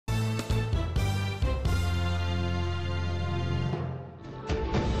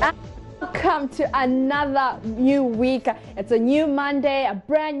Welcome to another new week. It's a new Monday, a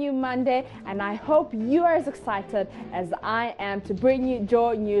brand new Monday, and I hope you are as excited as I am to bring you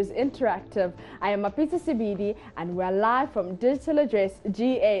Joy News Interactive. I am Apita Sibidi, and we're live from digital address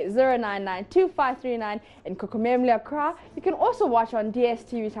GA0992539 in Kokomemle, Accra. You can also watch on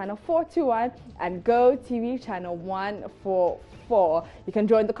DSTV channel 421 and Go TV channel 144. You can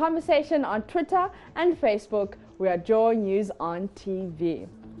join the conversation on Twitter and Facebook. We are Joy News on TV.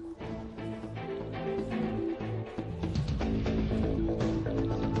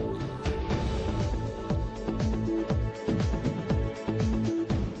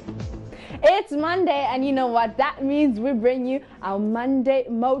 It's Monday, and you know what that means. We bring you our Monday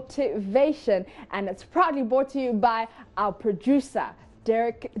motivation, and it's proudly brought to you by our producer,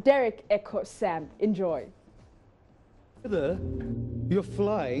 Derek Echo Sam. Enjoy. Whether you're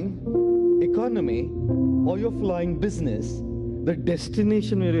flying economy or you're flying business, the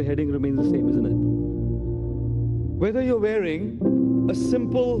destination where you're heading remains the same, isn't it? Whether you're wearing a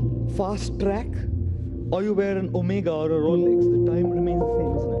simple fast track or you wear an Omega or a Rolex, the time remains the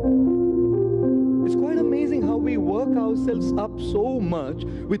same, isn't it? It's quite amazing how we work ourselves up so much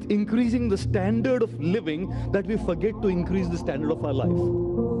with increasing the standard of living that we forget to increase the standard of our life.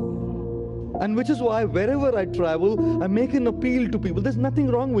 And which is why wherever I travel, I make an appeal to people. There's nothing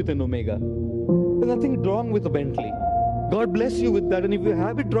wrong with an Omega. There's nothing wrong with a Bentley. God bless you with that, and if you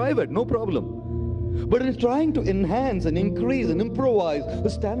have it, drive it, no problem. But in trying to enhance and increase and improvise the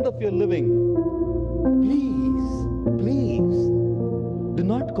standard of your living, please, do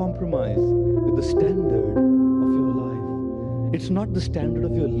not compromise with the standard of your life. It's not the standard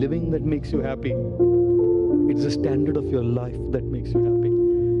of your living that makes you happy. It's the standard of your life that makes you happy.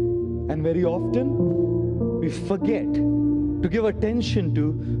 And very often, we forget to give attention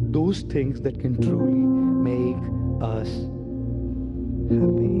to those things that can truly make us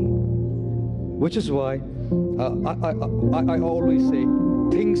happy. Which is why I always say,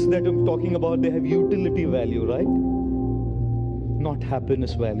 things that I'm talking about, they have utility value, right? Not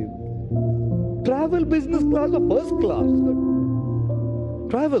happiness value. Travel business class or first class.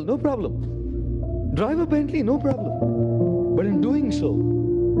 Travel, no problem. Drive a Bentley, no problem. But in doing so,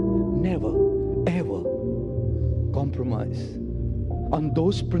 never, ever compromise on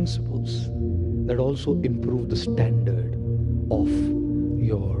those principles that also improve the standard of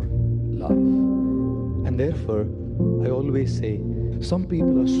your life. And therefore, I always say, some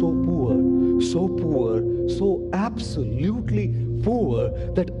people are so poor, so absolutely poor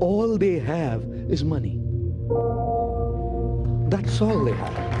that all they have is money. That's all they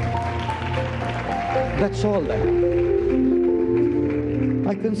have. That's all they have.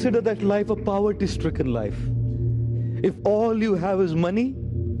 I consider that life a poverty-stricken life. If all you have is money,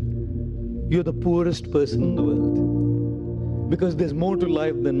 you're the poorest person in the world. Because there's more to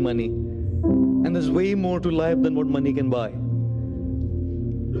life than money. And there's way more to life than what money can buy.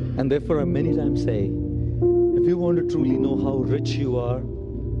 And therefore I many times say, if you want to truly know how rich you are,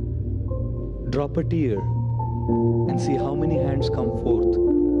 drop a tear and see how many hands come forth to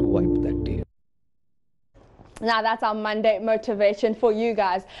wipe that tear. Now that's our Monday motivation for you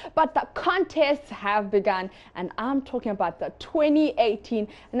guys. But the contests have begun, and I'm talking about the 2018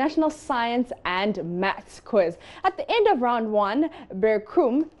 National Science and Maths Quiz. At the end of round one,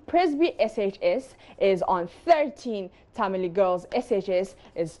 Berkum Presby SHS is on 13, Tamale Girls SHS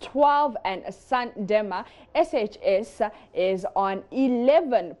is 12, and Sandema SHS is on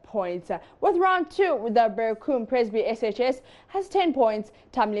 11 points. With round two, the Berkum Presby SHS has 10 points,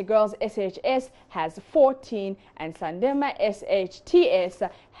 Tamale Girls SHS has 14, and Sandema SHTS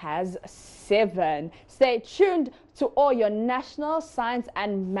has 7. Stay tuned to all your National Science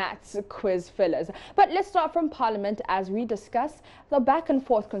and Maths Quiz fillers. But let's start from Parliament as we discuss the back and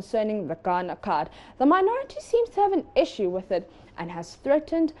forth concerning the Ghana card. The minority seems to have an issue with it and has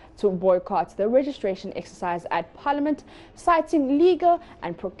threatened to boycott the registration exercise at Parliament, citing legal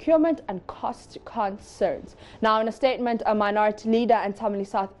and procurement and cost concerns. Now, in a statement, a minority leader and Tamale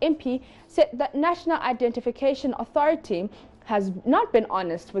South MP said that National Identification Authority has not been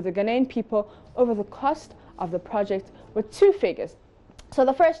honest with the Ghanaian people over the cost of the project, with two figures. So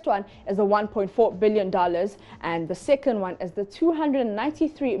the first one is the $1.4 billion, and the second one is the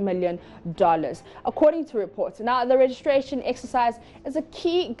 $293 million, according to reports. Now, the registration exercise is a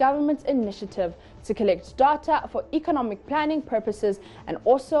key government initiative to collect data for economic planning purposes and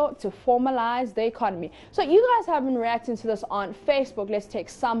also to formalize the economy. So you guys have been reacting to this on Facebook. Let's take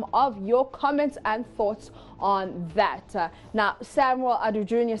some of your comments and thoughts on that. Now, Samuel Adu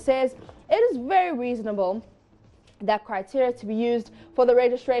Jr. says, it is very reasonable That criteria to be used for the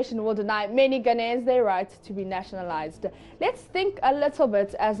registration will deny many Ghanaians their right to be nationalized. Let's think a little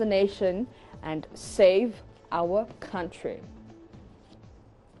bit as a nation and save our country.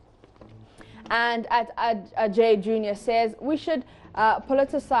 And at J Jr. says we should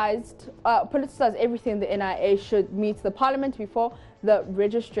politicize everything. The NIA should meet the parliament before the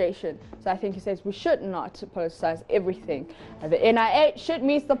registration. So I think he says we should not politicize everything. The NIA should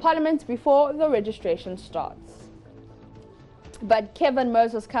meet the parliament before the registration starts. But Kevin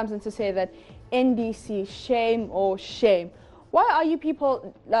Moses comes in to say that NDC, shame or shame. Why are you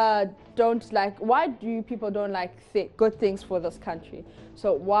people why do you people don't like good things for this country?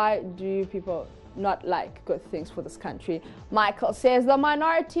 So why do you people not like good things for this country? Michael says the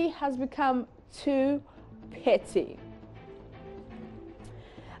minority has become too petty.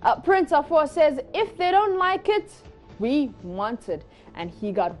 Prince of Four says if they don't like it, we want it. And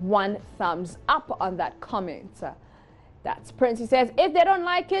he got 1 thumbs up on that comment. That's Prince. He says if they don't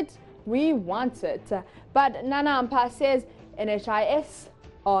like it, we want it. But Nana Ampa says NHIS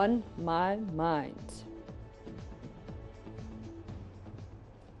on my mind.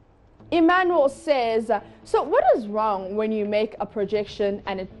 Emmanuel says, so what is wrong when you make a projection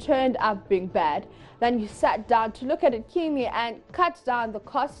and it turned up being bad? Then you sat down to look at it keenly and cut down the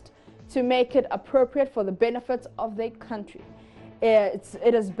cost to make it appropriate for the benefits of the country. It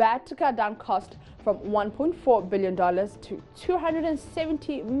is bad to cut down cost from $1.4 billion to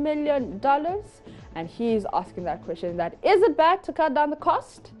 $270 million. And he's asking that question, that is it bad to cut down the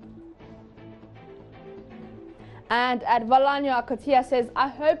cost? And at Valanya Akotia says, I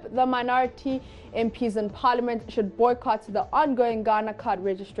hope the minority MPs in Parliament should boycott the ongoing Ghana card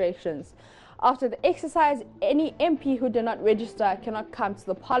registrations. After the exercise, any MP who did not register cannot come to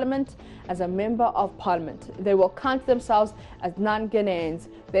the Parliament as a member of Parliament. They will count themselves as non-Ghanaians.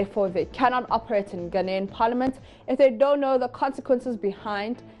 Therefore, they cannot operate in Ghanaian Parliament if they don't know the consequences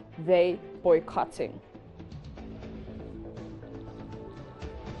behind their boycotting.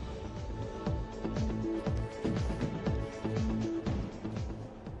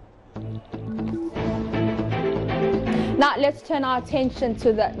 Now let's turn our attention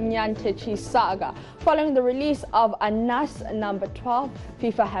to the Nyantechi saga. Following the release of Anas number 12,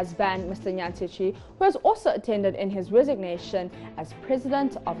 FIFA has banned Mr. Nyantechi, who has also attended in his resignation as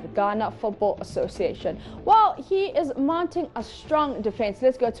president of the Ghana Football Association. While he is mounting a strong defense,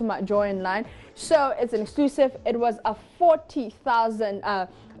 let's go to my join line. So it's an exclusive. It was a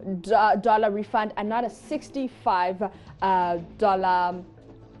 $40,000 refund and not a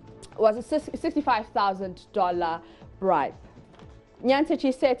 $65,000 bribe.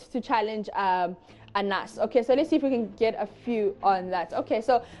 Nyantechi set to challenge Anas. Okay, so let's see if we can get a few on that. Okay,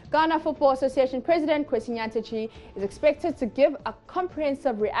 so Ghana Football Association President Kwesi Nyantechi is expected to give a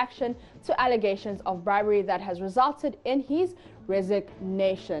comprehensive reaction to allegations of bribery that has resulted in his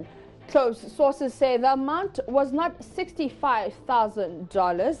resignation. Close sources say the amount was not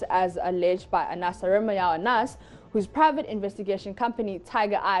 $65,000 as alleged by Anas Aremayao Anas, whose private investigation company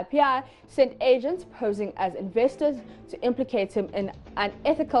Tiger IPI sent agents posing as investors to implicate him in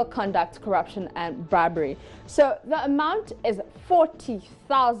unethical conduct, corruption and bribery. So the amount is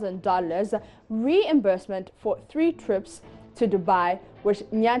 $40,000 reimbursement for 3 trips to Dubai, which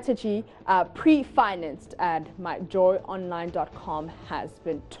Nyantechi pre-financed, and myjoyonline.com has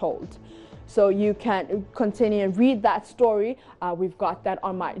been told. So you can continue and read that story. We've got that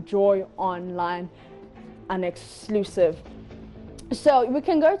on My Joy Online, an exclusive. So we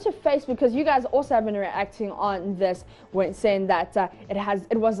can go to Facebook because you guys also have been reacting on this when saying that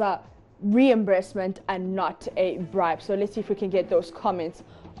it was a reimbursement and not a bribe. So let's see if we can get those comments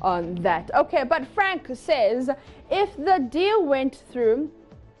on that. Okay, but Frank says if the deal went through,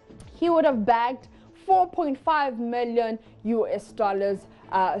 he would have bagged $4.5 million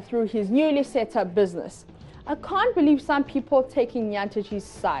through his newly set up business. I can't believe some people taking Nyantechi's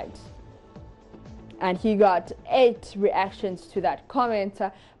side. And he got 8 reactions to that comment.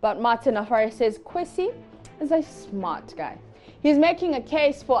 But Martin Afari says Kwesi is a smart guy. He's making a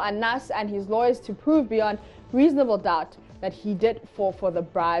case for Anas and his lawyers to prove beyond reasonable doubt that he did fall for the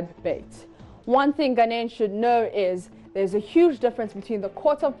bribe bait. One thing Ghanaians should know is there's a huge difference between the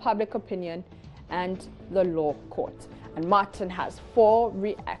court of public opinion and the law court. And Martin has 4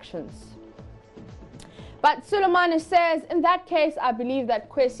 reactions. But Suleiman says, in that case, I believe that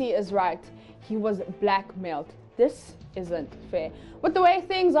Kwesi is right. He was blackmailed. This isn't fair. With the way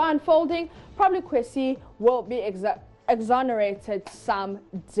things are unfolding, probably Kwesi will be exonerated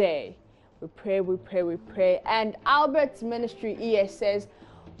someday. We pray, we pray, we pray. And Albert's Ministry ES says,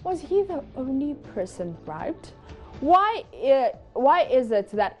 was he the only person bribed? Why is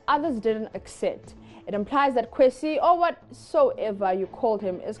it that others didn't accept? It implies that Kwesi, or whatsoever you called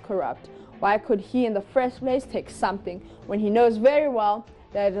him, is corrupt. Why could he in the first place take something when he knows very well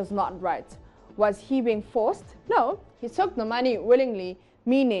that it is not right? Was he being forced? No, he took the money willingly,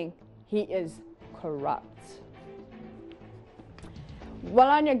 meaning he is corrupt.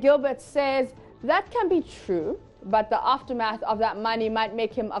 Walanya Gilbert says that can be true, but the aftermath of that money might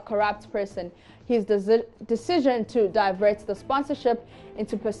make him a corrupt person. His decision to divert the sponsorship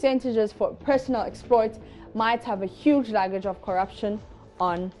into percentages for personal exploit might have a huge luggage of corruption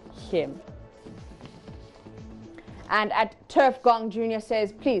on him. And at Turf Gong Jr.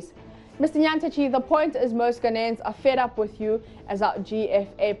 says, please, Mr. Nyantachi, the point is most Ghanaians are fed up with you as our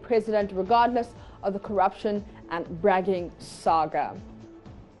GFA president, regardless of the corruption and bragging saga.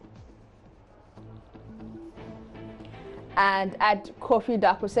 And at Kofi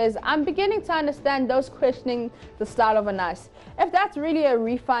Dapo says, I'm beginning to understand those questioning the style of Anas. If that's really a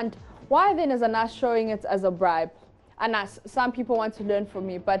refund, why then is Anas showing it as a bribe? Anas, some people want to learn from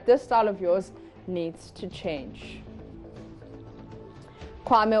me, but this style of yours needs to change.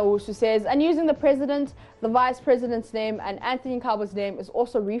 Kwame Owusu says, and using the president, the vice president's name, and Anthony Kabo's name is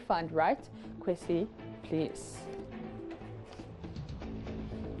also refund, right? Kwesi, please.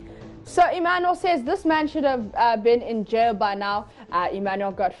 So Emmanuel says this man should have been in jail by now.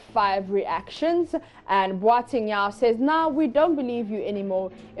 Emmanuel got 5 reactions. And Boating Yao says, now we don't believe you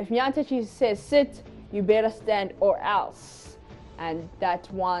anymore. If Nyantachi says sit, you better stand or else. And that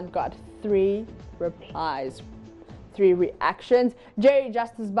one got 3 replies, 3 reactions. Jerry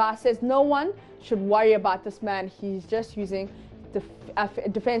Justice Bar says no one should worry about this man. He's just using a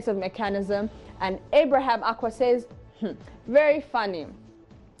defensive mechanism. And Abraham Aqua says, very funny.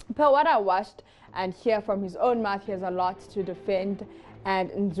 Per what I watched and hear from his own mouth, he has a lot to defend. And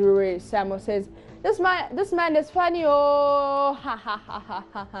Nzuri Samuel says, this man is funny, oh, ha ha ha ha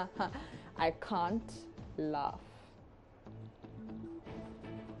ha ha ha. I can't laugh.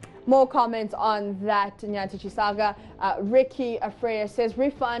 More comments on that Nyantachi saga. Ricky Afreya says,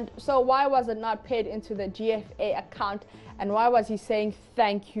 refund. So why was it not paid into the GFA account? And why was he saying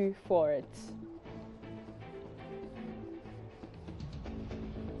thank you for it?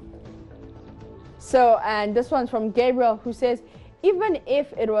 So, and this one's from Gabriel, who says, even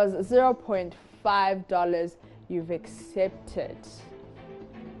if it was $0.5, you've accepted.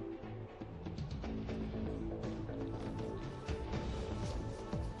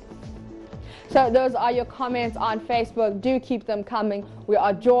 So those are your comments on Facebook. Do keep them coming. We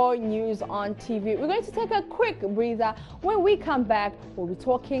are Joy News on TV. We're going to take a quick breather. When we come back, we'll be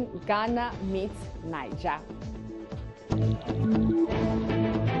talking Ghana meets Niger.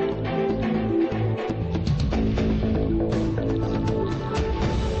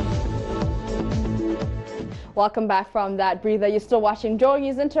 Welcome back from that breather. You're still watching Joy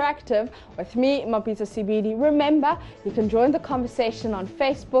News Interactive with me, Mapita CBD. Remember, you can join the conversation on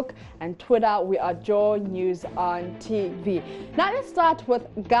Facebook and Twitter. We are Joy News on TV. Now let's start with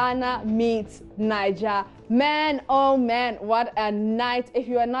Ghana meets Niger. Man, oh man, what a night. If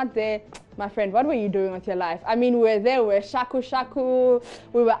you are not there, my friend, what were you doing with your life? I mean, we were there, we were shaku shaku,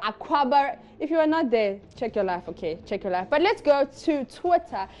 we were aquabar. If you are not there, check your life, okay? Check your life. But let's go to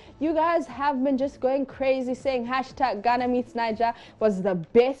Twitter. You guys have been just going crazy saying hashtag Ghana meets Niger was the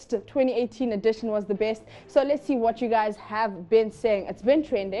best. 2018 edition was the best. So let's see what you guys have been saying. It's been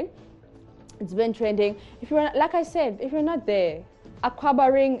trending. It's been trending. If you're, like I said, if you're not there,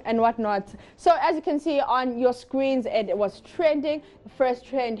 aquabaring and whatnot. So as you can see on your screens, it was trending. The first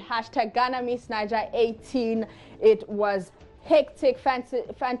trend, hashtag Ghana meets Niger 18. It was hectic.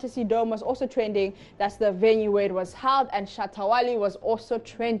 Fantasy Dome was also trending. That's the venue where it was held. And Shatawali was also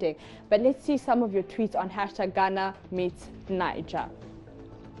trending. But let's see some of your tweets on hashtag Ghana meets Niger.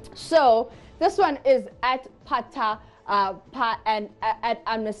 So this one is at Pata and at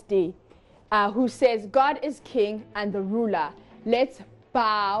Amnesty, who says, God is king and the ruler. Let's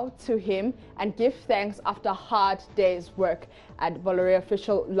bow to him and give thanks after a hard day's work. At Bolore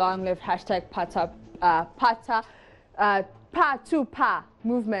official, long live hashtag Pa to Pa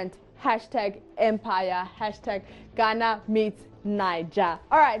movement, hashtag Empire, hashtag Ghana meets Niger.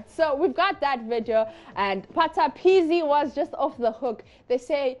 All right, so we've got that video, and Patapizi was just off the hook. They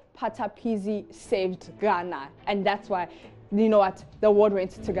say Patapizi saved Ghana, and that's why, you know what, the award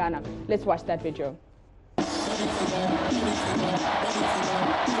went to Ghana. Let's watch that video.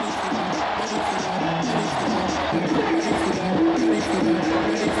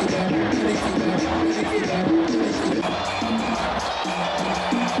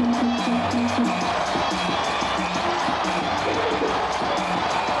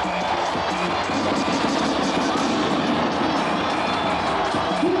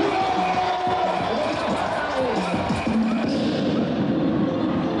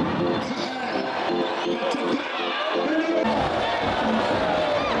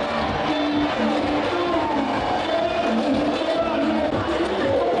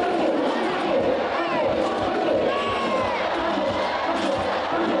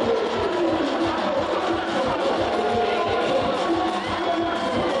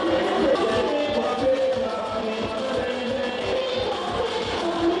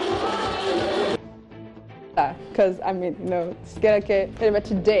 because I mean, it's good. Okay, but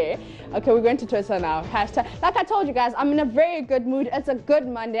today, okay, we're going to Twitter now. Hashtag, like I told you guys, I'm in a very good mood. It's a good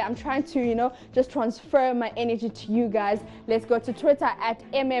Monday. I'm trying to, just transfer my energy to you guys. Let's go to Twitter at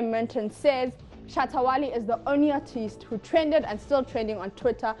Minton says, Shatawali is the only artist who trended and still trending on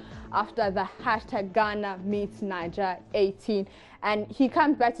Twitter after the hashtag Ghana meets Niger 18. And he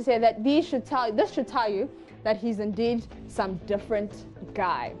comes back to say that this should tell you that he's indeed some different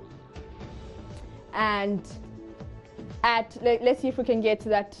guy. And let's see if we can get to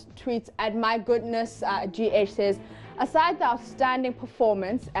that tweet at my goodness. GH says, aside the outstanding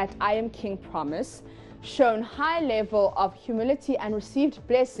performance at I Am King Promise, shown high level of humility and received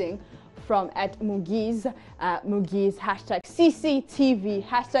blessing from at Mugiz, hashtag CCTV,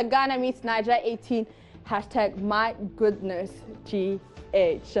 hashtag Ghana meets Niger 18, hashtag my goodness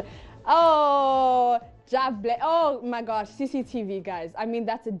GH. Oh my gosh, CCTV guys. I mean,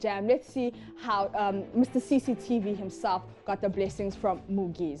 that's a jam. Let's see how Mr. CCTV himself got the blessings from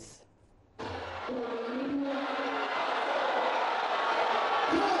Mugiz.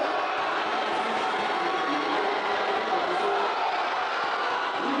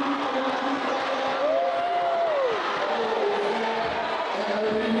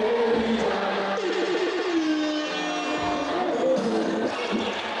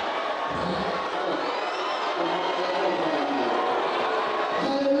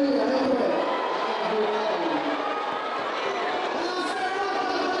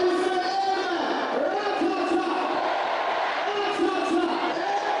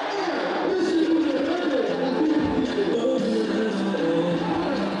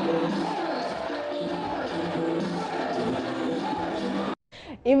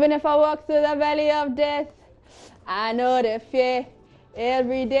 Even if I walk through the valley of death, I know the fear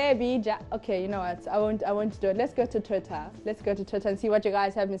every day be okay, you know what? I won't do it. Let's go to Twitter. Let's go to Twitter and see what you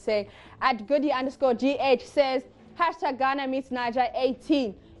guys have been saying. At Goody_GH says, hashtag Ghana meets Niger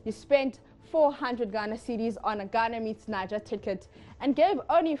 18. You spent 400 Ghana cedis on a Ghana meets Niger ticket and gave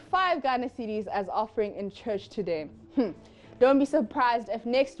only 5 Ghana cedis as offering in church today. Don't be surprised if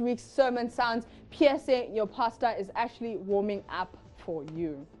next week's sermon sounds piercing. Your pastor is actually warming up for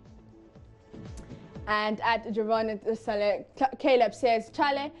you. And at Javon Saleh, Caleb says,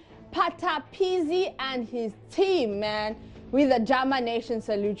 Chale, Patapizi and his team, man. We the Jama Nation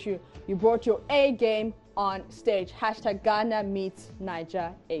salute you. You brought your A game on stage. Hashtag Ghana meets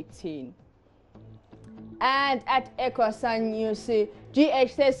Niger 18. And at Ekosan UC,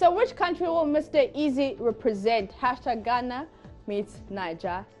 GH says, so which country will Mr. Easy represent? Hashtag Ghana meets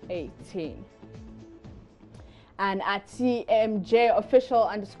Niger 18. And at CMJ official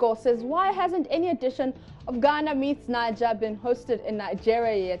 _ says, why hasn't any edition of Ghana meets Niger been hosted in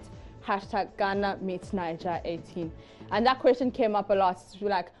Nigeria yet? Hashtag Ghana meets Niger 18. And that question came up a lot. It's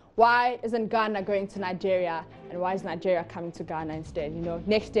like, why isn't Ghana going to Nigeria? And why is Nigeria coming to Ghana instead?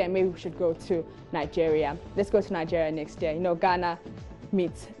 Next year, maybe we should go to Nigeria. Let's go to Nigeria next year. Ghana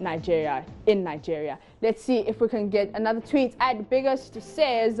meets Nigeria in Nigeria. Let's see if we can get another tweet. At Biggest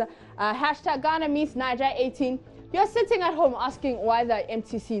says, hashtag Ghana meets Niger 18. You're sitting at home asking why there are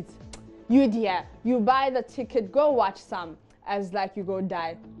empty seats. You dear, you buy the ticket, go watch some as like you go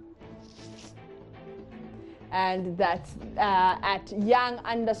die. And that's at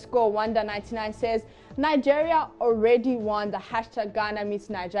young_wonder99 says, Nigeria already won the hashtag Ghana meets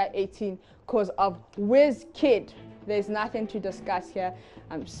Niger 18 because of WizKid. There's nothing to discuss here.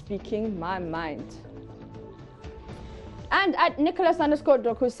 I'm speaking my mind. And at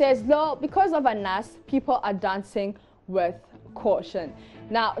Nicholas_Doku says, no, because of Anas, people are dancing with caution.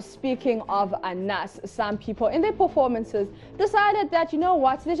 Now, speaking of Anas, some people in their performances decided that,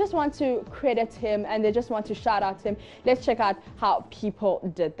 they just want to credit him and they just want to shout out him. Let's check out how people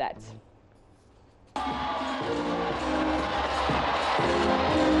did that.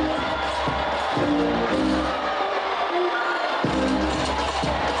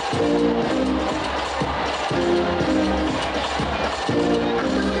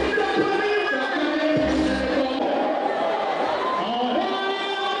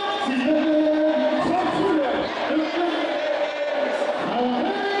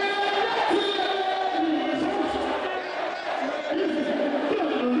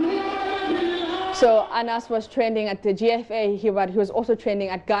 So Anas was trending at the GFA here, but he was also trending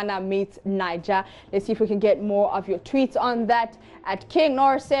at Ghana meets Niger. Let's see if we can get more of your tweets on that. At King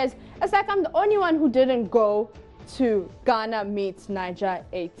Norris says, it's like I'm the only one who didn't go to Ghana meets Niger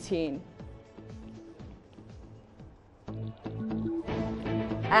 18.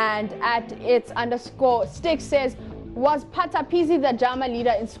 And at its_stick says, was Patapizi the Jama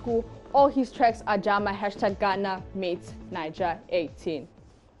leader in school? All his tracks are Jama, hashtag Ghana meets Niger 18.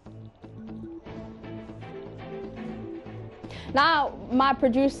 Now, my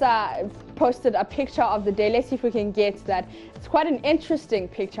producer posted a picture of the day. Let's see if we can get that. It's quite an interesting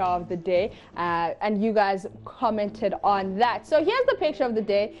picture of the day, and you guys commented on that. So here's the picture of the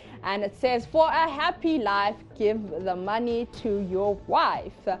day, and it says, for a happy life, give the money to your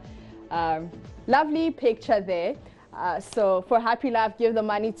wife. Lovely picture there. So for a happy life, give the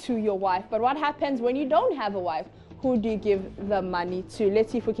money to your wife. But what happens when you don't have a wife? Who do you give the money to?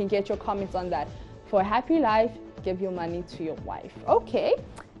 Let's see if we can get your comments on that. For a happy life, give your money to your wife. Okay.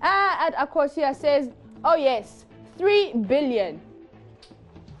 At Akosia says, oh yes, 3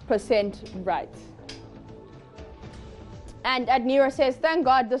 billion% right. And at Nira says, thank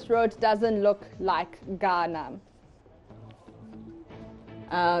God this road doesn't look like Ghana.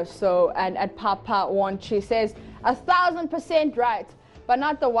 And at Papa Wanchi says, 1,000% right, but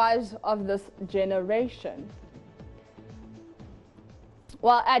not the wives of this generation.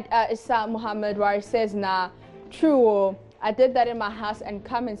 Well, at Issa Muhammad Wari says, nah, true, I did that in my house and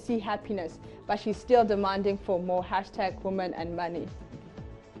come and see happiness, but she's still demanding for more. Hashtag woman and money.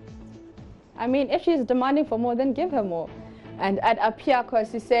 I mean, if she's demanding for more, then give her more. And at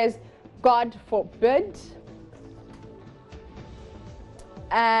Apiakos, he says, God forbid.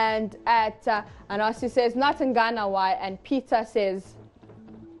 And at Anasi says, not in Ghana, why? And Peter says,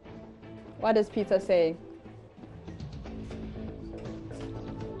 what does Peter say?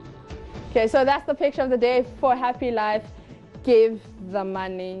 Okay, so that's the picture of the day. For happy life, give the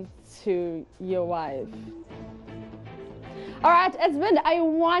money to your wife. All right, it's been a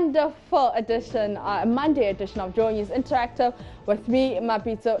wonderful edition, Monday edition of Joy News Interactive with me,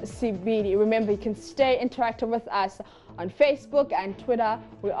 Mapito Sibidi. Remember, you can stay interactive with us on Facebook and Twitter.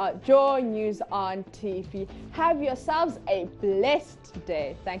 We are Joy News on TV. Have yourselves a blessed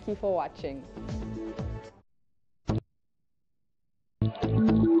day. Thank you for watching.